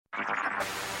HT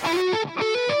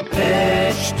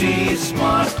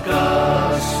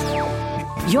Smartcast.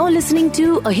 You're listening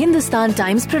to a Hindustan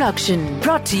Times production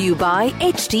brought to you by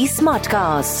HT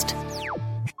Smartcast.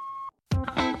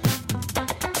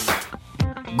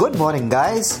 Good morning,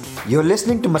 guys. You're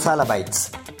listening to Masala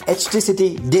Bites, HT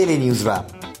City Daily News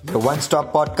Wrap, your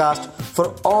one-stop podcast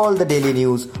for all the daily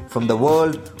news from the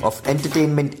world of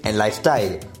entertainment and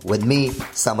lifestyle with me,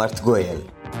 Samarth Goyal.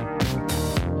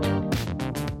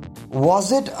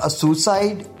 Was it a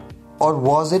suicide or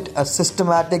was it a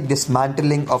systematic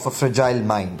dismantling of a fragile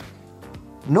mind?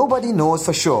 Nobody knows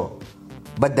for sure,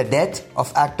 but the death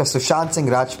of actor Sushant Singh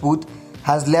Rajput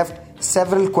has left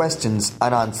several questions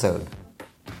unanswered.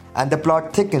 And the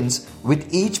plot thickens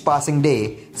with each passing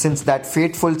day since that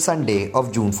fateful Sunday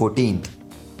of June 14th.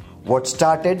 What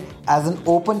started as an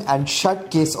open and shut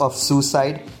case of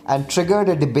suicide and triggered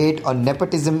a debate on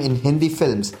nepotism in Hindi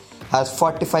films has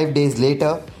 45 days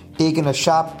later taken a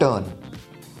sharp turn.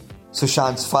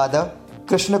 Sushant's father,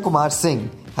 Krishna Kumar Singh,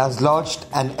 has lodged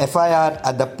an FIR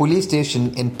at the police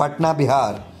station in Patna,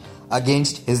 Bihar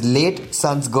against his late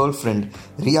son's girlfriend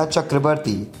Riya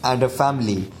Chakrabarti and her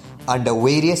family under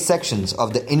various sections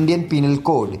of the Indian Penal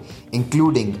Code,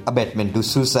 including abetment to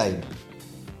suicide.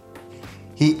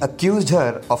 He accused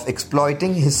her of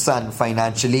exploiting his son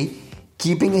financially,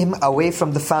 keeping him away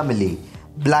from the family,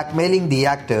 blackmailing the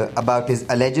actor about his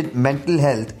alleged mental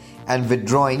health and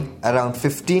withdrawing around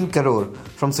 15 crore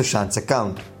from Sushant's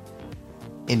account.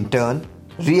 In turn,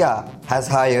 Riya has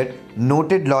hired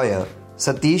noted lawyer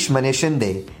Satish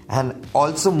Maneshinde and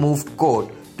also moved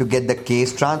court to get the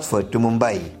case transferred to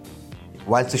Mumbai.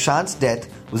 While Sushant's death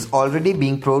was already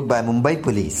being probed by Mumbai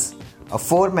police, a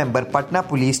 4-member Patna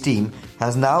police team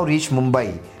has now reached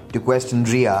Mumbai to question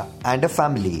Riya and her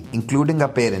family, including her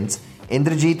parents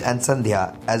Indrajit and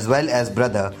Sandhya, as well as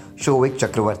brother Shovik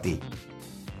Chakravarti.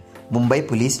 Mumbai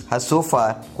police has so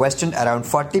far questioned around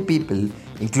 40 people,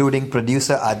 including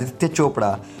producer Aditya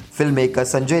Chopra, filmmaker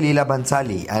Sanjay Leela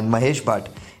Bhansali and Mahesh Bhatt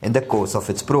in the course of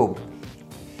its probe.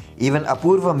 Even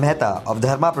Apurva Mehta of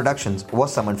Dharma Productions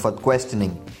was summoned for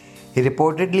questioning. He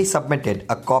reportedly submitted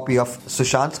a copy of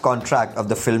Sushant's contract of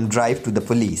the film Drive to the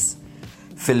police.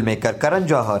 Filmmaker Karan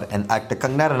Johar and actor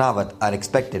Kangana Ranaut are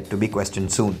expected to be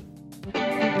questioned soon.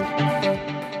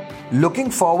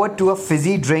 Looking forward to a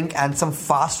fizzy drink and some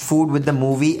fast food with the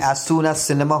movie as soon as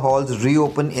cinema halls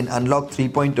reopen in Unlock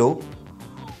 3.0?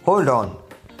 Hold on.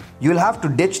 You'll have to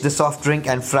ditch the soft drink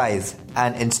and fries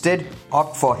and instead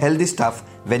opt for healthy stuff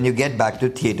when you get back to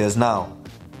theatres now.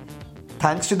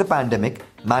 Thanks to the pandemic,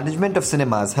 management of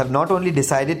cinemas have not only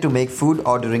decided to make food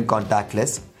ordering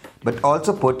contactless, but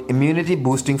also put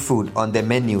immunity-boosting food on their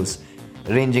menus,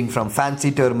 ranging from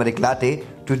fancy turmeric latte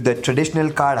to the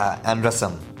traditional kada and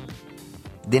rasam.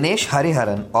 Dinesh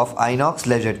Hariharan of Inox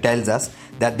Leisure tells us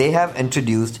that they have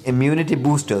introduced immunity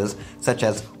boosters such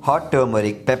as hot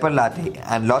turmeric, pepper latte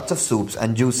and lots of soups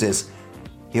and juices.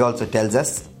 He also tells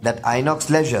us that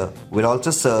Inox Leisure will also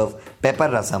serve pepper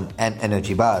rasam and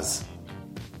energy bars.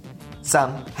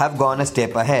 Some have gone a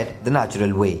step ahead the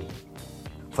natural way.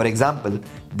 For example,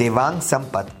 Devang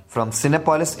Sampath from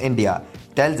Cinepolis India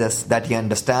tells us that he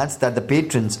understands that the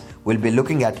patrons will be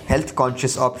looking at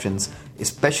health-conscious options,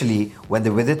 especially when they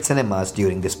visit cinemas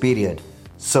during this period.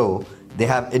 So, they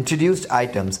have introduced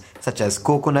items such as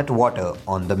coconut water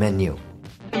on the menu.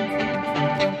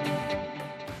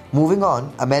 Moving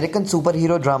on, American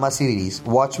superhero drama series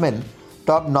Watchmen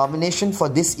topped nomination for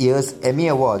this year's Emmy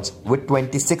Awards with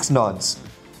 26 nods,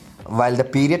 while the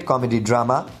period comedy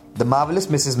drama The Marvelous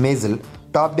Mrs. Maisel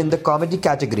topped in the comedy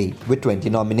category with 20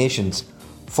 nominations,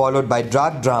 followed by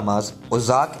drag dramas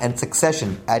Ozark and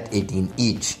Succession at 18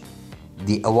 each.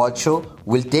 The award show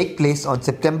will take place on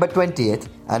September 20th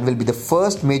and will be the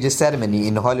first major ceremony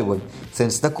in Hollywood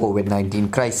since the COVID-19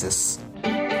 crisis.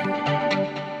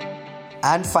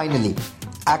 And finally,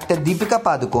 actor Deepika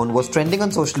Padukone was trending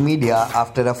on social media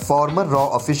after a former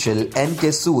Raw official N.K.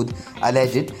 Sood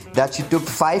alleged that she took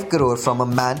 5 crore from a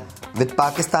man with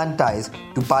Pakistan ties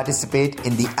to participate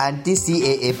in the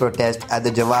anti-CAA protest at the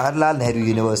Jawaharlal Nehru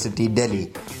University,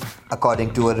 Delhi,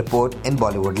 according to a report in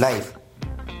Bollywood Live.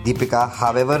 Deepika,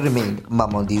 however, remained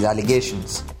mum on these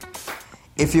allegations.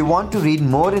 If you want to read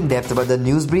more in depth about the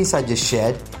news briefs I just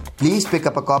shared, please pick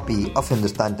up a copy of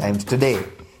Hindustan Times today.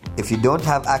 If you don't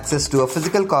have access to a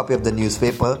physical copy of the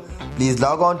newspaper, please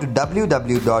log on to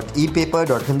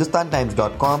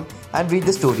www.epaper.hindustantimes.com and read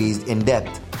the stories in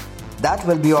depth. That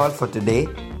will be all for today.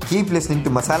 Keep listening to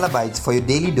Masala Bites for your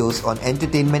daily dose on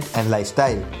entertainment and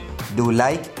lifestyle. Do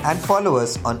like and follow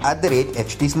us on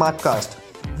 @HT Smartcast.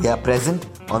 We are present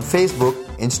on Facebook,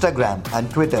 Instagram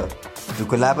and Twitter. To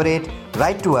collaborate,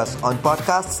 write to us on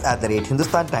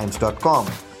podcasts@hindustantimes.com.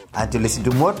 And to listen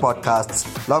to more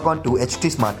podcasts, log on to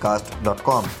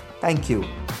htsmartcast.com. Thank you.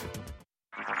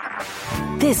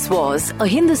 This was a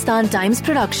Hindustan Times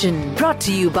production brought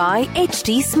to you by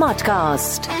HT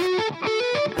Smartcast.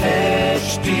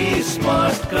 HT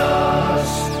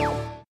Smartcast.